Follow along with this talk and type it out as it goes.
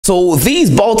So these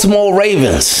Baltimore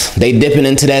Ravens, they dipping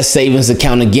into that savings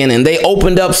account again, and they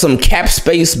opened up some cap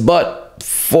space, but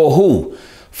for who?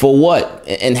 For what?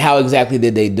 And how exactly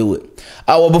did they do it?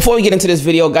 Well, before we get into this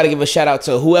video, got to give a shout out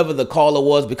to whoever the caller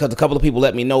was, because a couple of people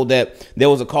let me know that there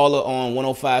was a caller on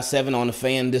 105.7 on the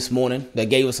Fan this morning that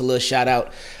gave us a little shout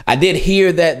out. I did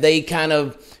hear that they kind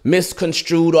of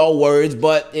misconstrued our words,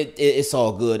 but it's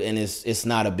all good, and it's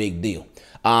not a big deal.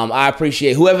 I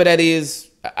appreciate whoever that is.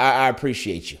 I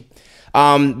appreciate you.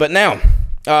 But now,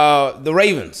 the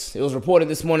Ravens. It was reported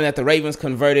this morning that the Ravens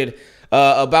converted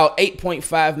about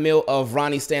 8.5 mil of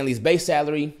Ronnie Stanley's base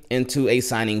salary into a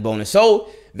signing bonus.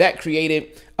 So that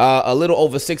created a little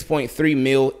over 6.3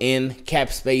 mil in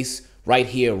cap space right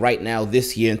here, right now,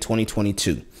 this year in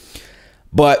 2022.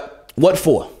 But what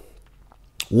for?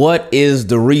 What is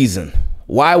the reason?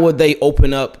 Why would they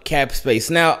open up cap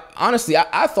space? Now, honestly,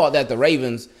 I thought that the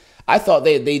Ravens, I thought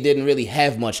they didn't really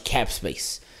have much cap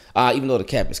space, even though the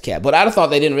cap is cap. But I thought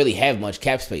they didn't really have much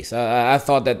cap space. I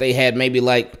thought that they had maybe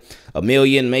like $1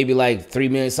 million, maybe like $3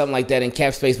 million, something like that in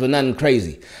cap space, but nothing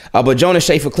crazy. But Jonas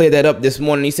Schaefer cleared that up this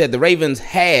morning. He said the Ravens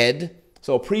had,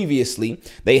 so previously,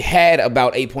 they had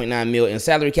about 8.9 mil in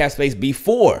salary cap space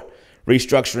before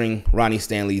restructuring Ronnie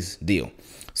Stanley's deal.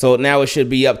 So now it should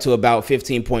be up to about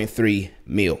 15.3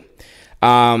 mil.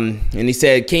 And he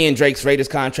said Kenyon Drake's Raiders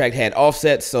contract had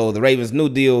offsets, so the Ravens' new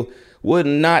deal would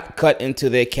not cut into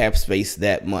their cap space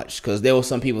that much, because there were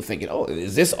some people thinking, oh,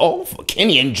 is this all for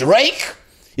Kenyon Drake?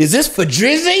 Is this for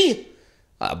Drizzy?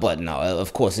 But no,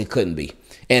 of course it couldn't be.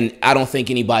 And I don't think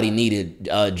anybody needed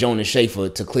Jonas Schaefer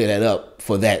to clear that up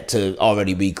for that to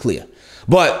already be clear.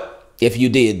 But if you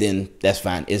did, then that's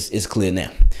fine. It's clear now.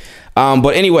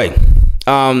 But anyway,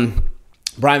 Brian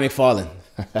McFarland.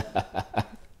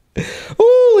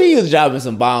 Ooh, he was dropping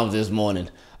some bombs this morning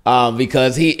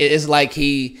because it's like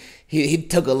he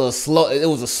took a little slow. It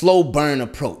was a slow burn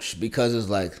approach, because it's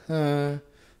like, then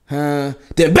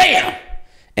bam.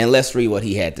 And let's read what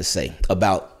he had to say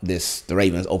about this, the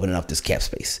Ravens opening up this cap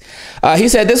space. He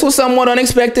said, this was somewhat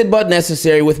unexpected but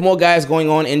necessary, with more guys going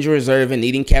on injury reserve and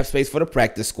needing cap space for the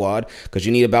practice squad, because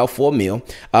you need about 4 mil.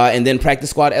 And then practice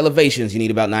squad elevations, you need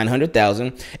about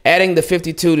 900,000. Adding the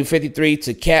 52 to 53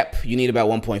 to cap, you need about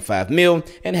 1.5 mil.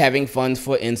 And having funds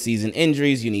for in-season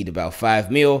injuries, you need about 5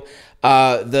 mil.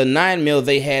 The 9 mil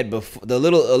they had before, a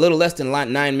little less than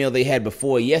 9 mil they had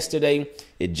before yesterday,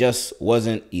 it just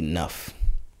wasn't enough.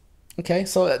 Okay,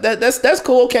 so that's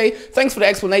cool. Okay, thanks for the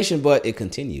explanation, but it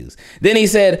continues. Then he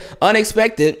said,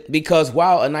 unexpected, because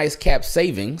while a nice cap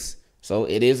savings, so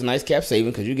it is a nice cap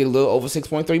saving because you get a little over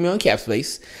 6.3 million cap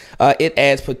space, it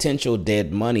adds potential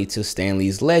dead money to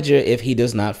Stanley's ledger if he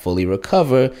does not fully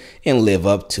recover and live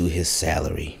up to his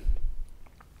salary.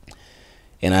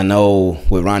 And I know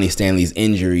with Ronnie Stanley's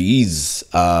injuries,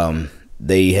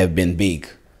 they have been big,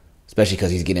 especially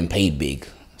because he's getting paid big.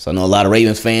 So I know a lot of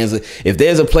Ravens fans, if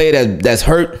there's a player that's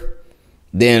hurt,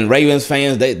 then Ravens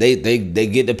fans, they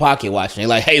get the pocket watching. They're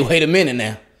like, hey, wait a minute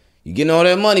now. You're getting all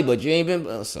that money, but you ain't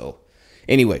been. So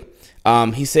anyway,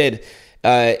 he said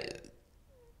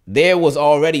there was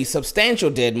already substantial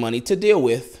dead money to deal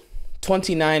with,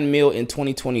 29 mil in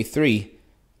 2023,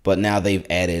 but now they've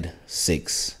added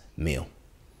 6 mil.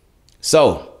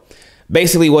 So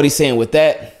basically what he's saying with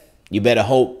that, you better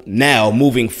hope now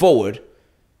moving forward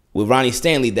with Ronnie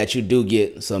Stanley that you do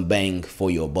get some bang for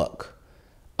your buck.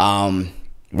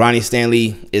 Ronnie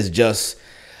Stanley is just,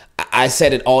 I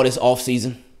said it all this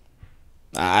offseason.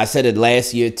 I said it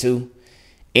last year too.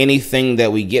 Anything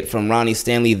that we get from Ronnie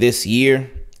Stanley this year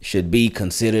should be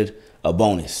considered a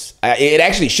bonus. It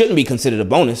actually shouldn't be considered a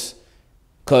bonus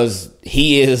because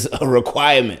he is a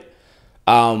requirement.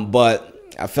 But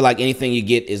I feel like anything you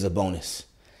get is a bonus.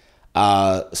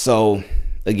 So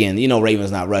again, you know,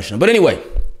 Ravens not rushing. But anyway,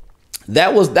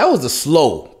 that was the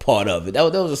slow part of it. That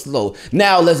was a slow.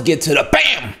 Now let's get to the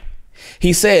bam.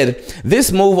 He said,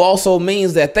 this move also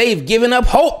means that they've given up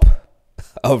hope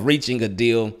of reaching a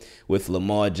deal with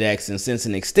Lamar Jackson, since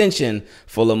an extension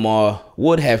for Lamar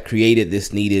would have created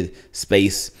this needed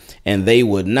space and they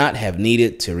would not have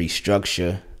needed to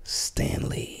restructure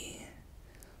Stanley.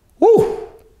 Woo.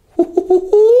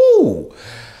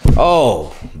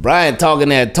 Oh, Brian talking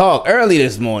that talk early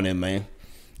this morning, man.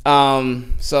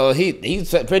 So he's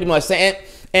pretty much saying,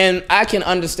 and I can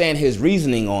understand his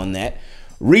reasoning on that.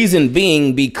 Reason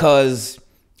being because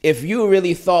if you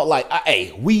really thought like,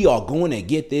 hey, we are going to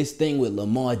get this thing with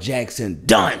Lamar Jackson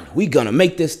done, we're going to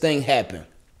make this thing happen,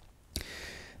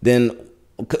 then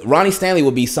Ronnie Stanley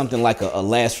would be something like a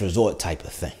last resort type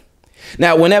of thing.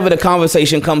 Now, whenever the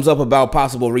conversation comes up about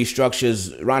possible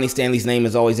restructures, Ronnie Stanley's name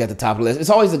is always at the top of the list. It's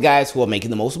always the guys who are making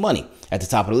the most money at the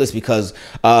top of the list because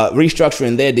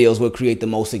restructuring their deals will create the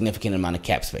most significant amount of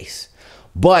cap space.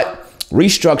 But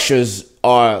restructures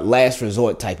are last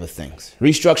resort type of things.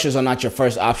 Restructures are not your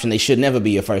first option. They should never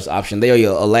be your first option. They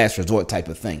are a last resort type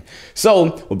of thing.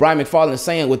 So what Brian McFarland is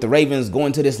saying with the Ravens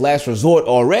going to this last resort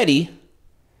already,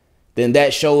 then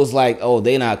that shows like, oh,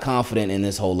 they're not confident in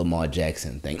this whole Lamar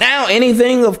Jackson thing. Now,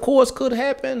 anything, of course, could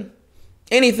happen.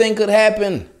 Anything could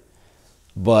happen.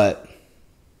 But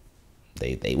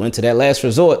they went to that last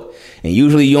resort. And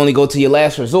usually you only go to your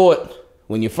last resort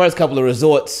when your first couple of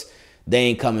resorts, they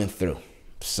ain't coming through.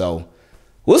 So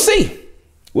we'll see.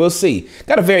 We'll see.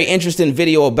 Got a very interesting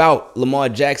video about Lamar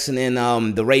Jackson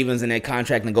and the Ravens and their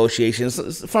contract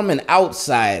negotiations from an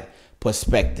outside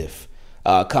perspective.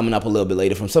 Coming up a little bit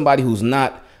later from somebody who's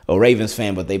not a Ravens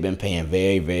fan, but they've been paying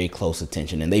very, very close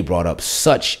attention. And they brought up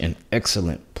such an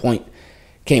excellent point.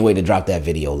 Can't wait to drop that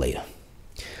video later.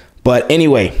 But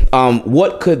anyway,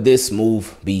 what could this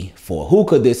move be for? Who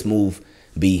could this move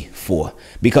be for?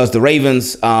 Because the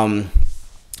Ravens,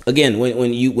 again,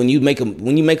 when you make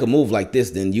a move like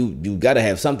this, then you got to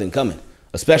have something coming,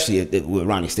 especially with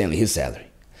Ronnie Stanley, his salary.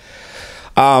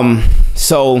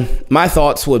 So my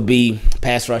thoughts would be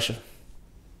pass rusher.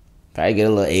 Probably get a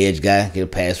little edge guy, get a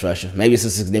pass rusher. Maybe it's a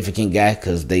significant guy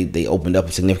because they opened up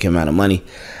a significant amount of money.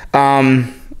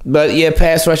 But yeah,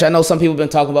 pass rusher. I know some people have been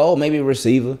talking about, oh, maybe a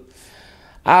receiver.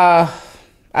 I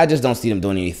just don't see them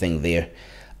doing anything there.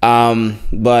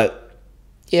 But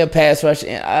yeah, pass rush.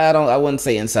 I wouldn't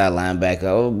say inside linebacker.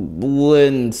 I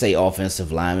wouldn't say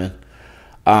offensive lineman.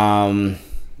 I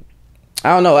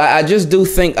don't know. I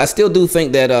still do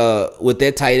think that with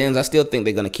their tight ends, I still think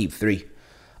they're gonna keep 3.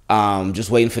 Just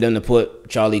waiting for them to put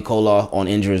Charlie Kolar on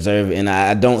injury reserve, and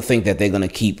I don't think that they're gonna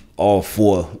keep all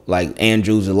 4. Like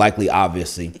Andrews is likely,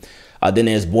 obviously. Then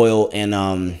there's Boyle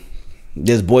and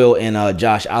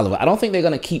Josh Oliver. I don't think they're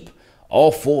gonna keep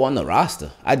all 4 on the roster.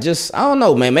 I don't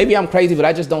know, man. Maybe I'm crazy, but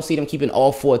I just don't see them keeping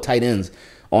all 4 tight ends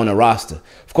on the roster.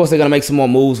 Of course, they're gonna make some more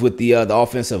moves with the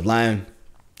offensive line.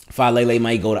 Falele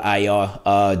might go to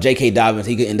IR. J.K. Dobbins,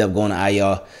 he could end up going to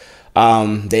IR.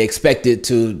 They expected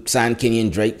to sign Kenyon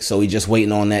Drake, so we're just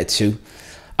waiting on that too.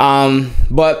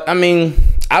 But I mean,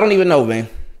 I don't even know, man.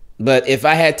 But if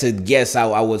I had to guess,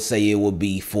 I would say it would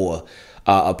be for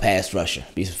a pass rusher,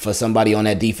 for somebody on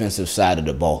that defensive side of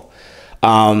the ball.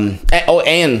 And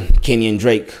Kenyon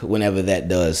Drake whenever that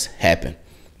does happen.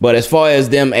 But as far as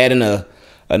them adding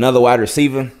another wide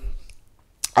receiver,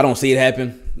 I don't see it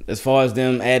happen. As far as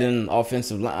them adding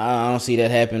offensive line, I don't see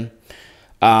that happen.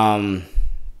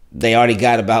 They already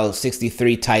got about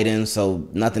 63 tight ends, so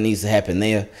nothing needs to happen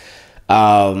there.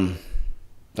 I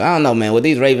don't know, man. With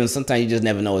these Ravens, sometimes you just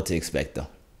never know what to expect, though.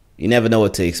 You never know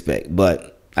what to expect.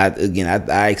 But,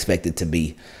 I expect it to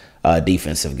be a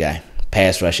defensive guy,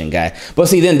 pass rushing guy. But,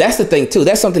 see, then that's the thing, too.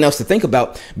 That's something else to think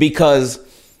about because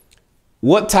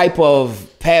what type of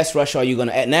pass rush are you going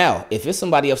to add? Now, if it's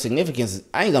somebody of significance,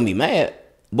 I ain't going to be mad.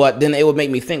 But then it would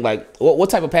make me think, like, what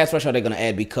type of pass rush are they going to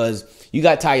add? Because you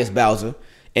got Tyus Bowser,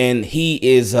 and he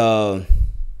is out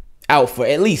for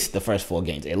at least the first 4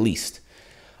 games, at least.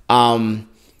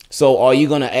 So are you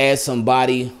going to add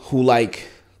somebody who, like,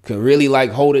 can really,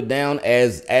 like, hold it down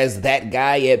as that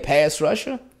guy at pass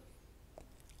rusher?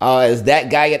 As that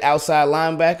guy at outside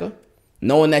linebacker?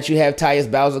 Knowing that you have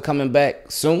Tyus Bowser coming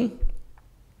back soon?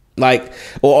 Like,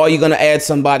 or are you going to add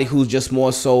somebody who's just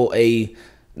more so a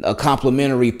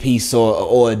complimentary piece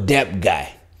or a depth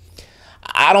guy?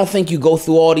 I don't think you go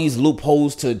through all these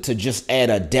loopholes to just add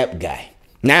a depth guy.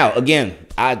 Now, again,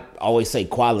 I always say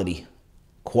quality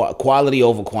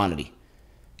over quantity.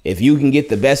 If you can get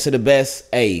the best of the best,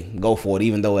 hey, go for it.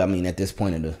 Even though, I mean, at this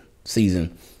point in the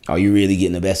season, are you really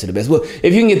getting the best of the best? Well,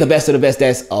 if you can get the best of the best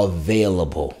that's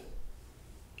available,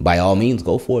 by all means,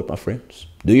 go for it, my friends.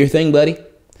 Do your thing, buddy.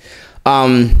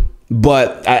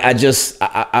 But I just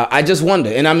wonder,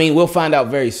 and I mean, we'll find out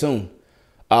very soon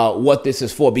what this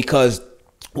is for, because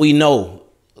we know,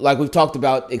 like we've talked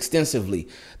about extensively,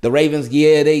 the Ravens,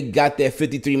 yeah, they got their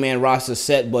 53-man roster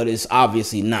set, but it's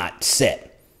obviously not set.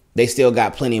 They still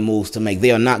got plenty of moves to make.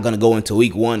 They are not going to go into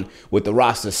week 1 with the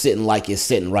roster sitting like it's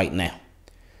sitting right now.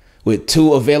 With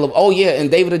 2 available. Oh, yeah,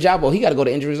 and David Ajabo, he got to go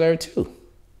to injury reserve too.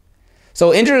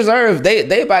 So injury reserve,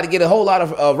 they about to get a whole lot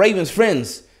of Ravens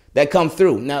friends that come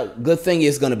through. Now, good thing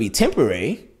is going to be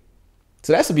temporary.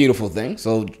 So that's a beautiful thing.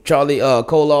 So Charlie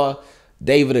Kolar,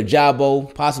 David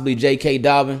Ajabo, possibly J.K.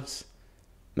 Dobbins,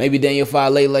 maybe Daniel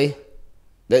Falele.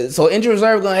 So injury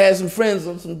reserve going to have some friends,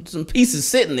 some pieces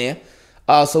sitting there.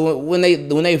 So when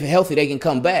they're healthy, they can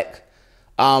come back.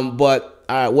 But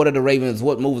all right, what are the Ravens?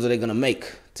 What moves are they gonna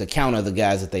make to counter the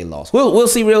guys that they lost? We'll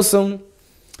see real soon.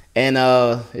 And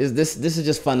this is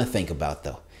just fun to think about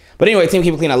though. But anyway, team,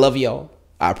 keep it clean. I love y'all.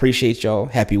 I appreciate y'all.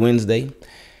 Happy Wednesday.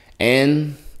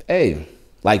 And hey,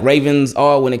 like Ravens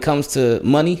are when it comes to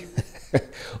money,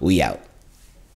 we out.